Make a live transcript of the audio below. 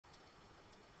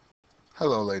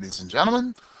Hello, ladies and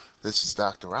gentlemen. This is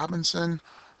Dr. Robinson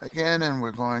again, and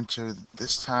we're going to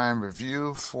this time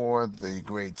review for the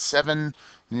grade 7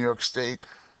 New York State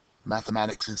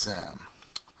mathematics exam.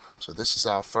 So this is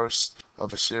our first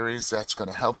of a series that's going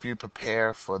to help you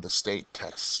prepare for the state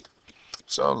test.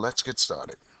 So let's get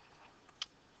started.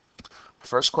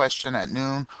 First question: at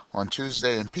noon on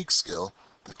Tuesday in Peekskill,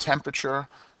 the temperature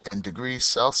in degrees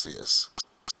Celsius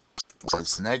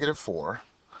was -4.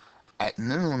 At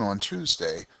noon on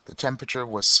Tuesday, the temperature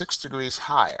was 6 degrees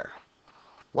higher.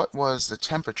 What was the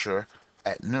temperature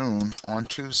at noon on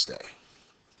Tuesday?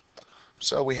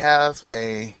 So we have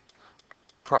a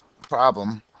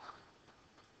problem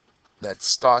that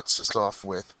starts us off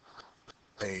with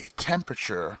a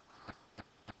temperature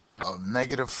of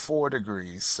 -4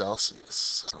 degrees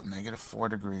Celsius. So -4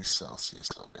 degrees Celsius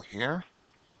over here.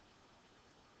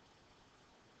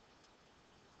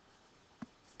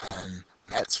 And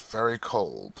that's very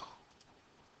cold.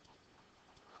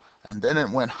 And then it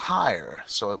went higher,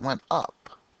 so it went up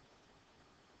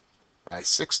by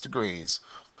 6 degrees.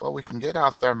 Well, we can get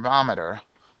our thermometer,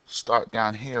 start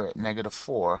down here at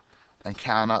 -4, and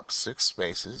count up 6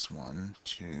 spaces. 1,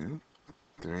 2,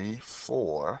 3,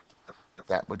 4.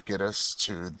 That would get us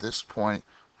to this point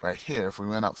right here. If we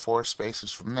went up 4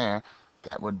 spaces from there,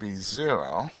 that would be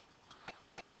 0.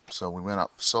 So we went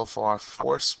up so far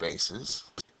 4 spaces.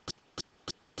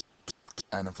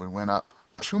 And if we went up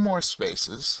 2 more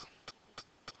spaces,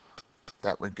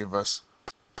 that would give us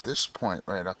this point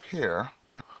right up here,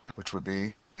 which would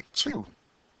be 2.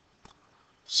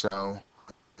 So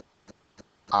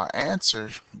our answer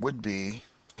would be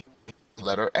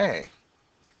letter A,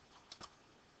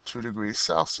 2 degrees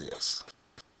Celsius.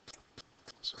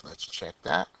 So let's check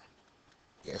that.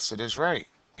 Yes, it is right.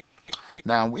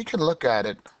 Now we can look at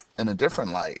it in a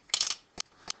different light,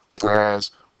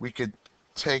 whereas we could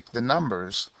take the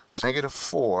numbers,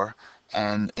 -4,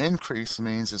 and increase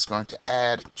means it's going to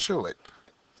add to it.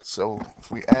 So if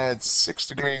we add 6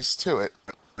 degrees to it,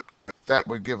 that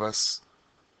would give us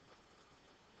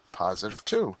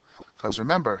 +2. Because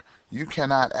remember, you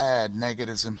cannot add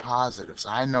negatives and positives.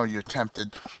 I know you're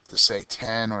tempted to say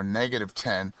 10 or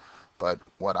 -10, but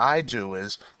what I do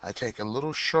is I take a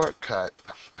little shortcut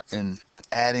in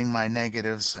adding my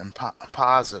negatives and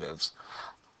positives.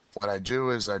 What I do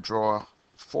is I draw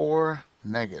 4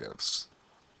 negatives.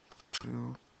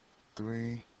 2,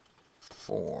 3,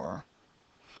 4.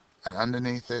 And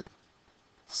underneath it,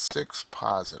 6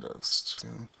 positives.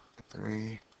 2,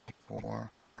 3,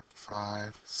 4,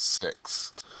 5,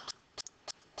 6.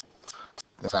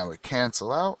 Then I would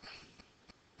cancel out.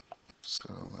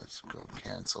 So let's go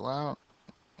cancel out.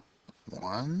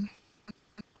 1,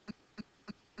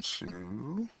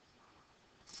 2,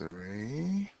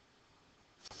 3,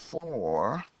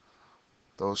 4.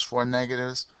 Those 4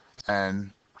 negatives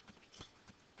and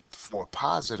 4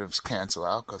 positives cancel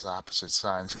out because opposite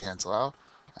signs cancel out.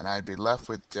 And I'd be left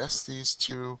with just these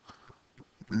 2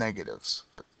 negatives.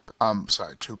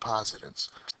 2 positives.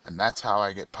 And that's how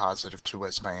I get +2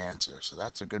 as my answer. So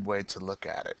that's a good way to look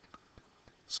at it.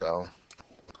 So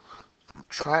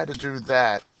try to do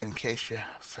that in case you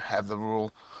have the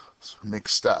rule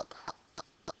mixed up.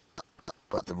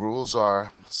 But the rules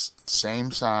are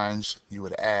same signs, you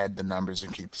would add the numbers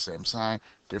and keep the same sign.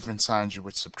 Different signs you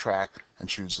would subtract and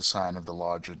choose the sign of the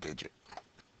larger digit.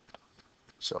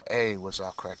 So A was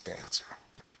our correct answer.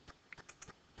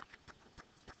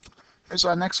 Here's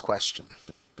our next question.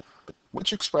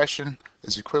 Which expression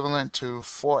is equivalent to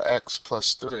 4x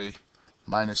plus 3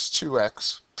 minus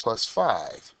 2x plus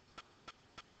 5?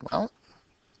 Well,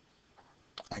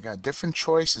 I got different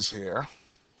choices here.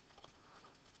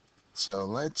 So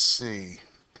let's see.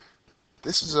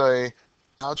 This is a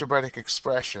algebraic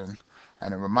expression,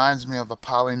 and it reminds me of a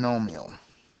polynomial.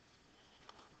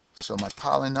 So my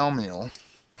polynomial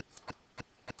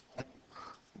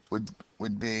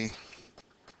would be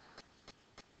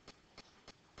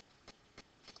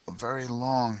very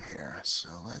long here. So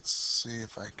let's see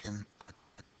if I can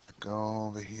go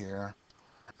over here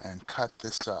and cut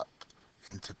this up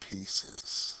into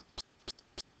pieces.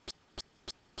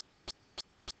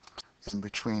 In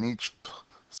between each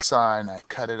sign, I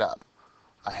cut it up.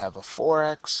 I have a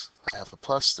 4x, I have a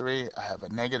 +3, I have a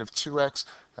 -2x,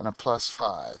 and a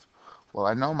 +5. Well,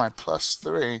 I know my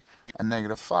 +3 and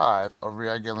 -5 are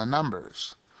regular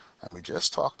numbers. And we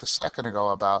just talked a second ago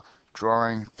about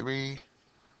drawing 3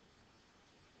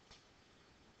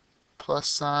 plus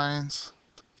signs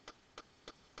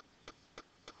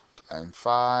and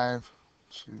 5,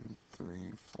 2,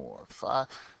 3, 4, 5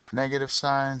 negative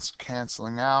signs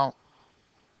canceling out.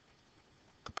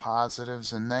 The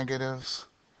positives and negatives,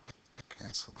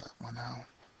 cancel that one out.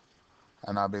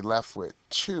 and I'll be left with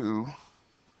 2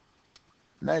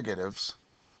 negatives.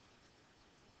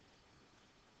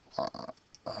 Did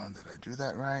I do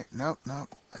that right? Nope, nope.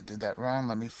 I did that wrong.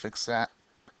 Let me fix that.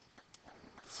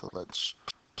 So let's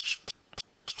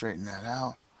straighten that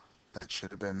out. That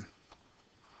should have been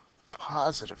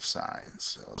positive signs.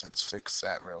 So let's fix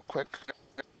that real quick.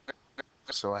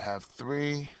 So I have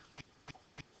 3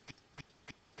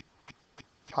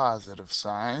 positive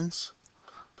signs,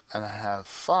 and I have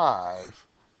 5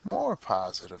 more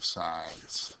positive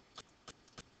signs.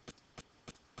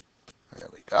 There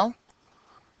we go.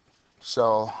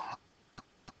 So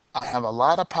I have a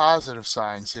lot of positive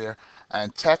signs here,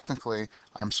 and technically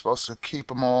I'm supposed to keep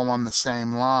them all on the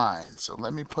same line. So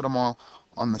let me put them all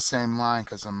on the same line,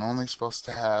 because I'm only supposed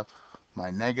to have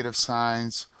my negative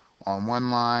signs on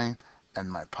one line and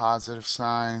my positive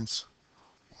signs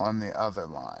on the other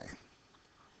line.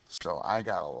 So I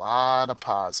got a lot of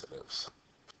positives.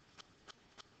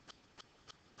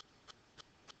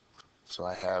 So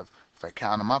I have, if I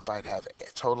count them up, I'd have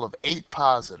a total of 8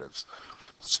 positives.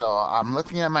 So I'm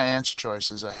looking at my answer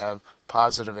choices. I have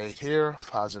positive 8 here,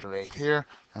 positive 8 here,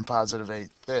 and positive 8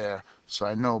 there. So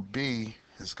I know B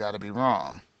has got to be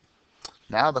wrong.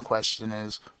 Now the question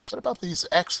is, what about these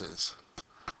x's?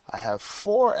 I have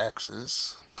 4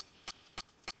 x's,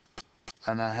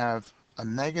 and I have a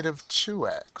negative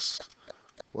 2x.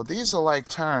 Well, these are like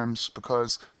terms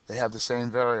because they have the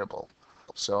same variable.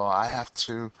 So I have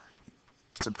to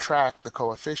subtract the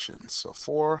coefficients. So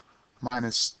 4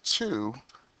 minus 2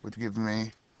 would give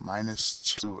me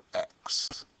minus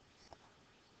 2x.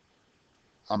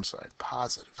 I'm sorry,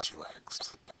 positive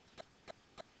 2x.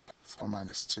 4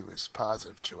 minus 2 is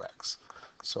positive 2x.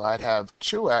 So I'd have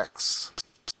 2x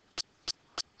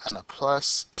and a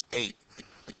plus 8.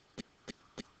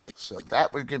 So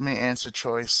that would give me answer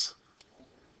choice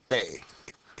A.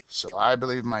 So I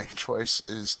believe my choice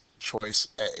is choice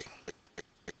A.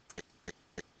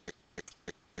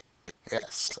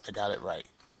 Yes, I got it right.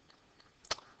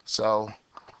 So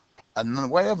another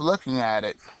way of looking at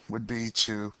it would be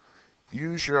to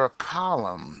use your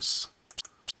columns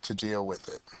to deal with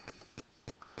it.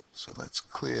 So let's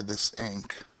clear this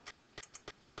ink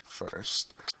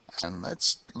first, and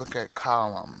let's look at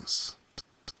columns.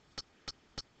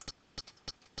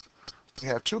 We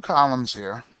have 2 columns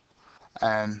here,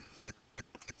 and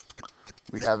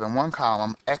we have in one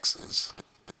column x's,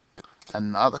 and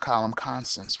in the other column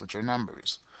constants, which are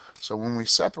numbers. So when we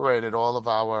separated all of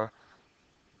our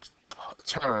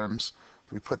terms,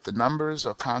 we put the numbers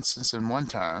or constants in one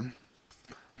term,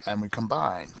 and we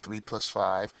combine. 3 plus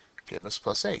 5 gave us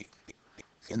plus 8.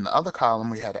 In the other column,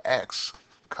 we had an x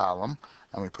column,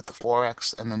 and we put the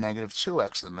 4x and the negative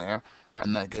 2x in there,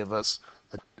 and that gave us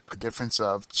a difference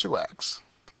of 2x.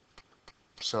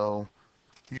 So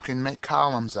you can make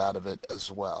columns out of it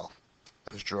as well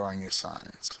as drawing your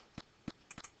signs.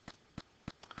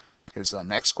 Here's our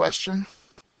next question.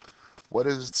 What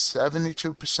is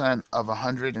 72% of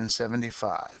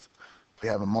 175? We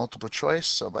have a multiple choice,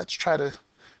 so let's try to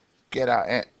get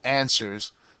our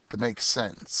answers to make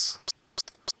sense.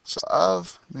 So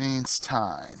of means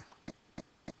time.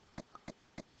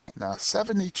 Now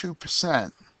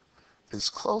 72% is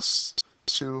close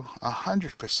to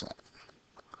 100%.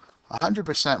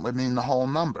 100% would mean the whole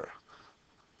number.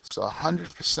 So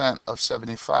 100% of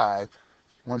 75,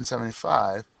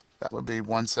 175, that would be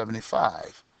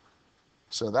 175.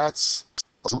 So that's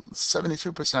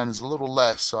 72% is a little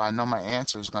less, so I know my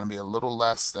answer is going to be a little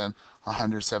less than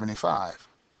 175.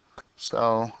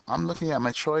 So I'm looking at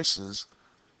my choices,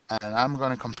 and I'm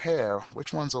going to compare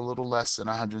which one's a little less than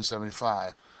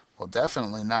 175. Well,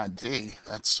 definitely not D.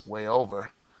 That's way over.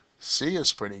 C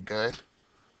is pretty good.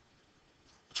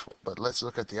 But let's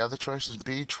look at the other choices.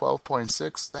 B,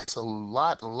 12.6. That's a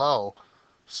lot low.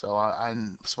 So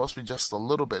I'm supposed to be just a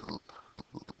little bit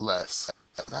less.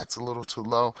 That's a little too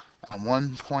low. And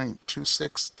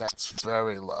 1.26, that's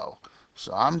very low.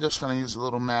 So I'm just going to use a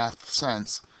little math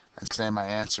sense and say my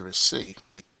answer is C.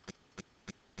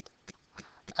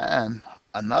 And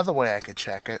another way I could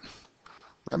check it,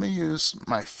 let me use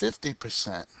my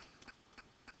 50%.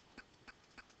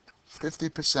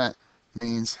 50%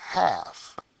 means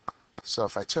half. So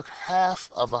if I took half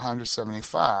of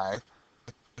 175,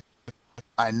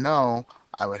 I know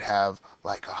I would have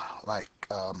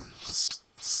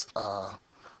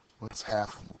what's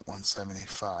half of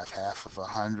 175? Half of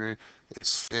 100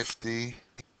 is 50.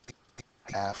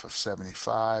 Half of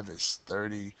 75 is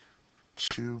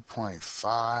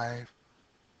 32.5.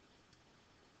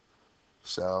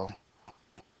 So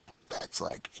that's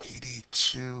like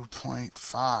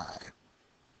 82.5.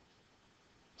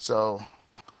 So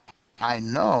I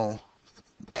know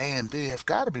A and B have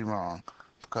got to be wrong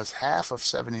because half of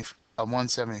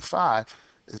 175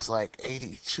 is like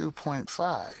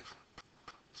 82.5.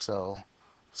 So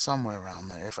somewhere around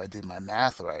there if I did my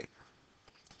math right.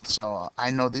 So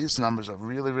I know these numbers are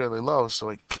really, really low, so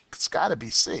it's got to be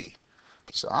C.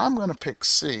 So I'm going to pick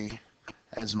C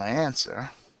as my answer.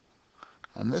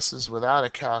 And this is without a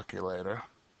calculator.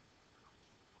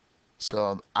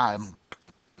 So I'm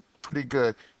pretty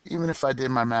good. Even if I did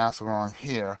my math wrong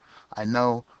here, I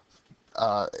know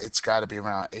it's got to be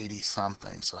around 80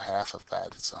 something. So half of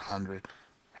that is 100.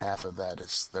 Half of that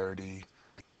is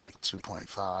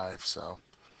 32.5.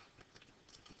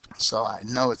 So I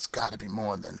know it's got to be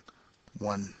more than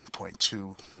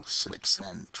 1.26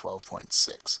 and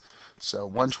 12.6. So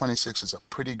 126 is a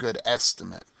pretty good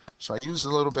estimate. So I use a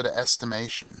little bit of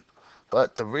estimation.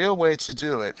 But the real way to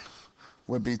do it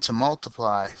would be to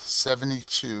multiply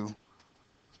 72%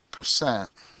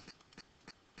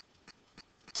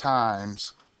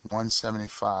 times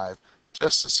 175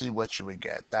 just to see what you would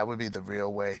get. That would be the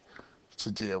real way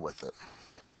to deal with it.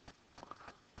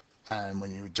 And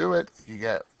when you do it, you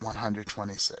get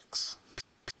 126.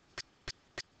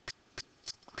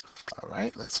 All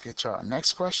right, let's get to our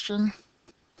next question.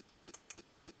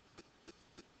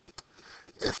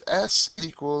 If S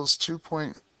equals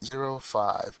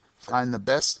 2.05, find the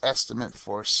best estimate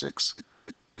for 6S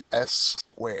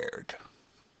squared.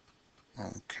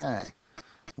 Okay,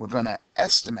 we're going to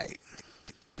estimate.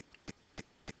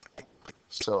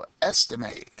 So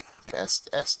estimate, best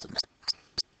estimate.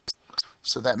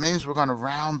 So that means we're going to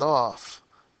round off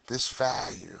this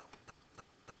value.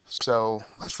 So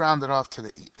let's round it off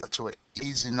to an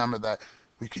easy number that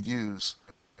we could use.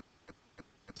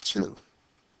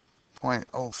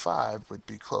 2.05 would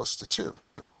be close to 2.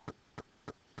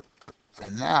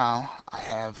 And now I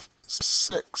have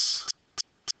 6s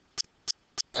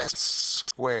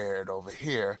squared over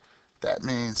here. That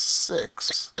means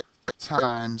 6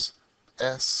 times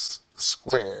s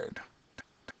squared.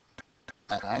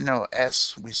 And I know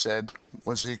s, we said,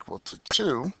 was equal to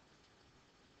 2.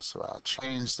 So I'll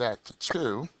change that to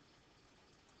 2.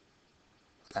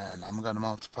 And I'm going to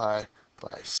multiply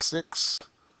by 6s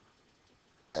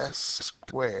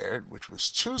squared, which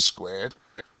was 2 squared.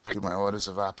 Do my orders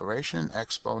of operation.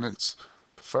 Exponents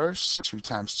first. 2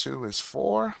 times 2 is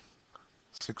 4.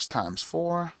 6 times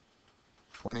 4,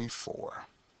 24.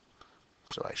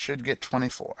 So I should get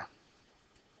 24.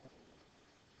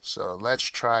 So let's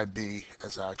try B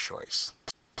as our choice.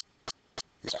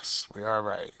 Yes, we are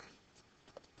right.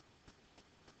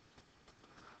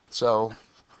 So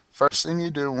first thing you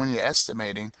do when you're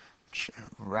estimating,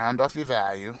 round off your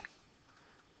value,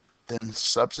 then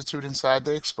substitute inside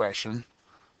the expression.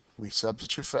 We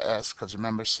substitute for s because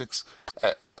remember 6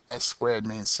 s squared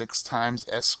means 6 times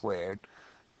s squared.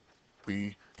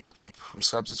 We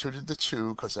substituted the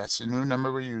 2 because that's the new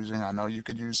number we're using. I know you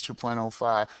could use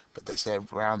 2.05, but they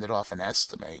said round it off and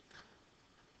estimate.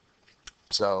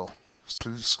 So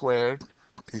 2 squared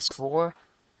is 4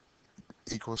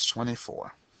 equals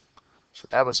 24. So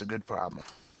that was a good problem.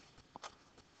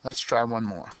 Let's try one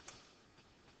more.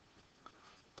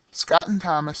 Scott and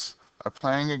Thomas are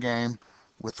playing a game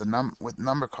with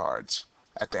number cards.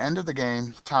 At the end of the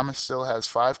game, Thomas still has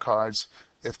 5 cards.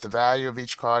 If the value of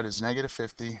each card is negative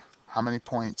 50, how many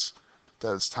points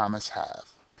does Thomas have?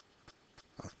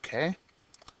 Okay,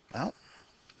 well,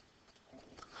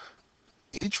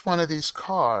 each one of these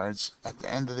cards at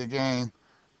the end of the game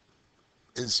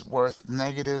is worth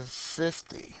negative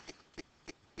 50.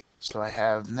 So I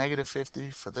have negative 50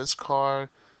 for this card,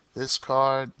 this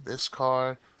card, this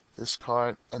card, this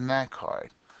card, and that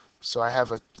card. So I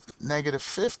have a negative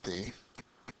 50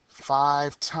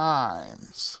 5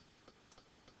 times.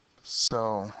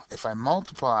 So if I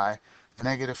multiply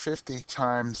negative 50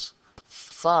 times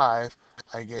 5,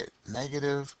 I get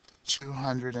negative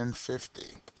 250.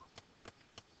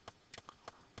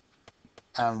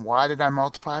 And why did I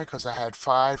multiply? Because I had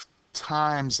 5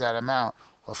 times that amount,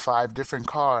 or 5 different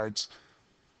cards,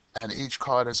 and each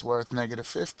card is worth negative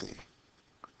 50.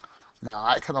 Now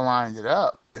I could have lined it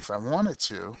up if I wanted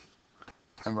to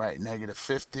and write negative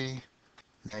 50,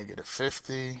 negative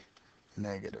 50,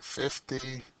 negative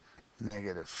 50,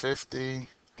 negative 50,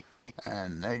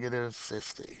 and negative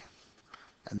 50.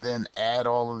 And then add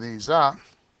all of these up,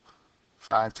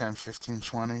 5, 10, 15,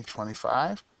 20,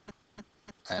 25.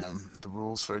 And the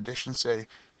rules for addition say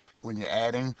when you're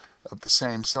adding of the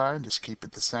same sign, just keep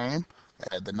it the same,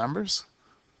 add the numbers.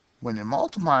 When you're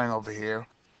multiplying over here,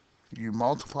 you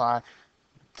multiply,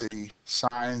 the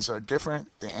signs are different,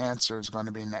 the answer is going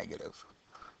to be negative.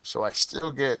 So I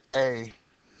still get A,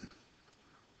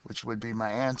 which would be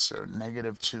my answer,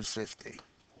 negative 250.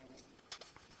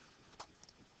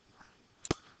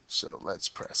 So let's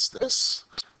press this,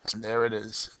 and there it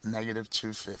is, negative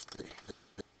 250.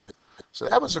 So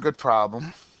that was a good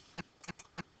problem.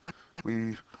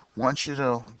 We want you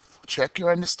to check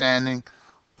your understanding,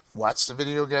 watch the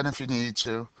video again if you need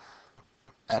to,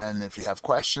 and if you have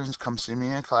questions, come see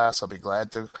me in class. I'll be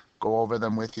glad to go over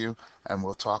them with you, and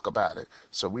we'll talk about it.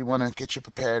 So we want to get you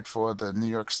prepared for the New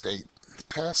York State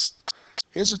test.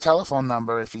 Here's a telephone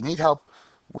number. If you need help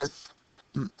with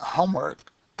homework,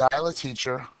 dial a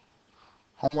teacher.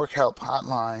 Homework help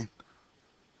hotline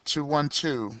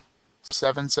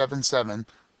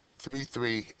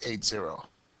 212-777-3380.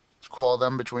 Call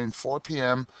them between 4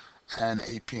 p.m. and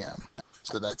 8 p.m.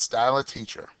 So that's dial a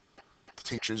teacher. The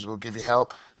teachers will give you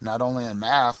help not only in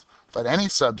math, but any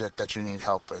subject that you need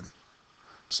help in.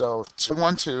 So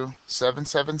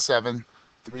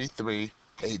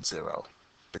 212-777-3380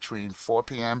 between 4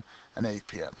 p.m. and 8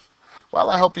 p.m.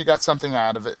 Well, I hope you got something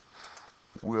out of it.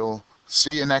 We'll see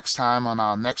you next time on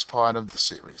our next part of the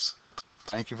series.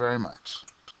 Thank you very much.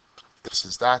 This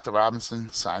is Dr. Robinson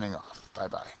signing off.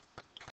 Bye-bye.